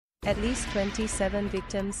At least 27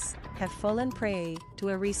 victims have fallen prey to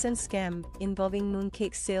a recent scam involving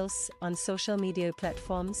mooncake sales on social media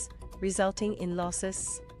platforms, resulting in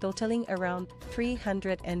losses totaling around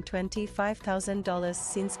 $325,000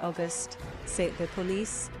 since August, said the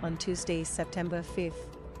police on Tuesday, September 5.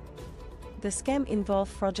 The scam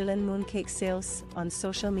involved fraudulent mooncake sales on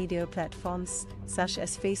social media platforms such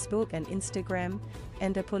as Facebook and Instagram,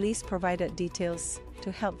 and the police provided details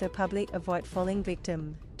to help the public avoid falling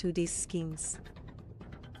victim to these schemes.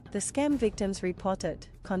 The scam victims reported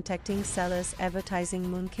contacting sellers advertising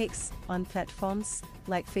mooncakes on platforms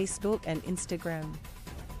like Facebook and Instagram.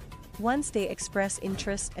 Once they expressed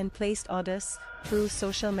interest and placed orders through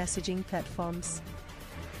social messaging platforms,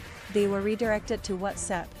 they were redirected to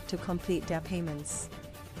WhatsApp to complete their payments.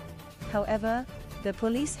 However, the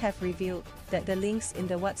police have revealed that the links in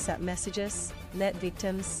the WhatsApp messages led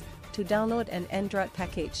victims to download an Android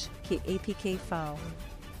package kit APK file,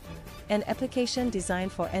 an application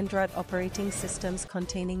designed for Android operating systems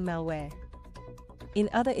containing malware. In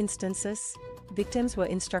other instances, victims were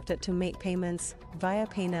instructed to make payments via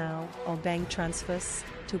PayNow or bank transfers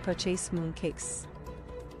to purchase mooncakes.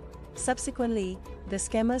 Subsequently, the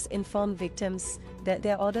scammers informed victims that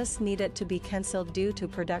their orders needed to be cancelled due to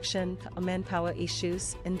production or manpower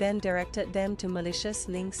issues, and then directed them to malicious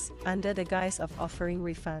links under the guise of offering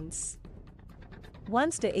refunds.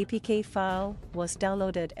 Once the APK file was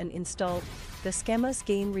downloaded and installed, the scammers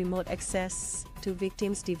gained remote access to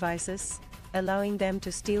victims' devices, allowing them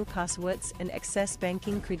to steal passwords and access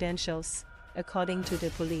banking credentials, according to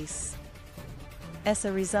the police. As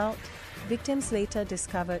a result, victims later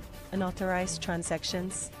discovered unauthorized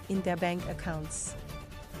transactions in their bank accounts.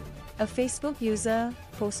 A Facebook user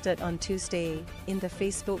posted on Tuesday in the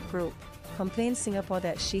Facebook group Complained Singapore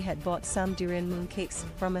that she had bought some durian mooncakes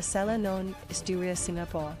from a seller known as Jazeera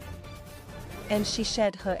Singapore, and she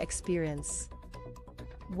shared her experience.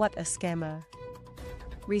 "What a scammer.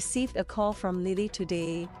 Received a call from Lily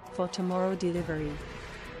today for tomorrow delivery.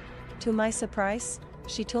 To my surprise,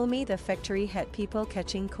 she told me the factory had people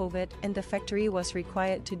catching COVID and the factory was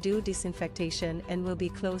required to do disinfectation and will be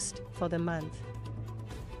closed for the month.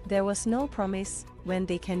 There was no promise when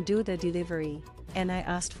they can do the delivery, and I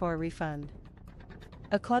asked for a refund."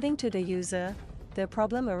 According to the user, the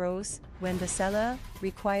problem arose when the seller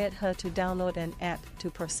required her to download an app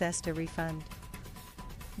to process the refund,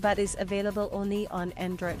 but is available only on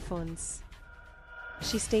Android phones.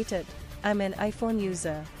 She stated, "I'm an iPhone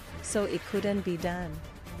user, so it couldn't be done."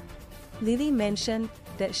 Lily mentioned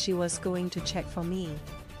that she was going to check for me.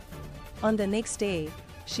 On the next day,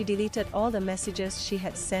 she deleted all the messages she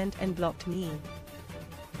had sent and blocked me.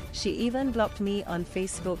 She even blocked me on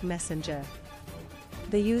Facebook Messenger.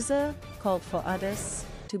 The user called for others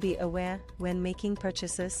to be aware when making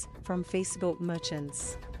purchases from Facebook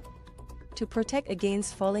merchants, to protect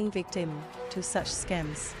against falling victim to such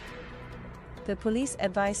scams. The police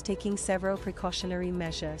advised taking several precautionary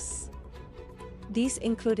measures. These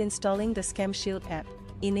include installing the Scam Shield app,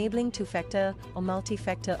 enabling two-factor or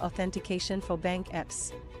multi-factor authentication for bank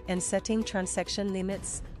apps, and setting transaction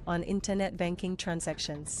limits on internet banking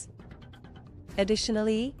transactions.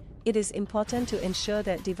 Additionally, it is important to ensure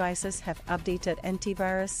that devices have updated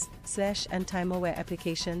antivirus/anti-malware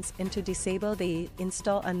applications and to disable the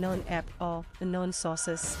Install Unknown app or Unknown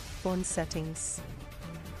Sources phone settings.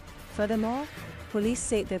 Furthermore, police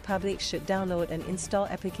said the public should download and install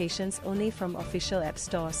applications only from official app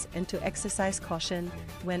stores and to exercise caution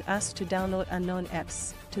when asked to download unknown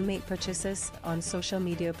apps to make purchases on social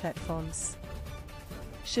media platforms.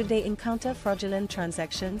 Should they encounter fraudulent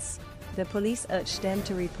transactions, the police urged them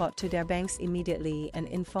to report to their banks immediately and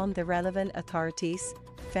inform the relevant authorities,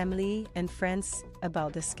 family, and friends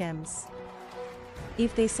about the scams.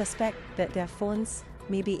 If they suspect that their phones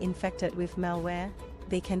may be infected with malware,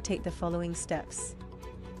 they can take the following steps.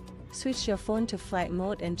 Switch your phone to flight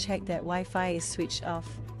mode and check that Wi-Fi is switched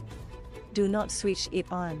off. Do not switch it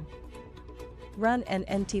on. Run an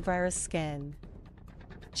antivirus scan.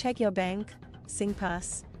 Check your bank,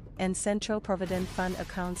 SingPass, and Central Provident Fund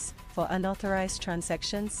accounts for unauthorized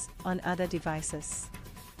transactions on other devices.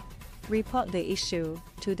 Report the issue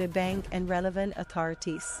to the bank and relevant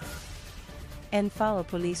authorities, and file a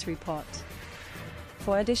police report.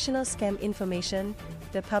 For additional scam information,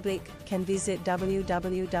 the public can visit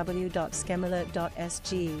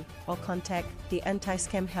www.scamalert.sg or contact the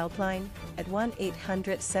anti-scam helpline at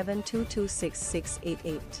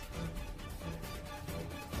 1-800-722-6688.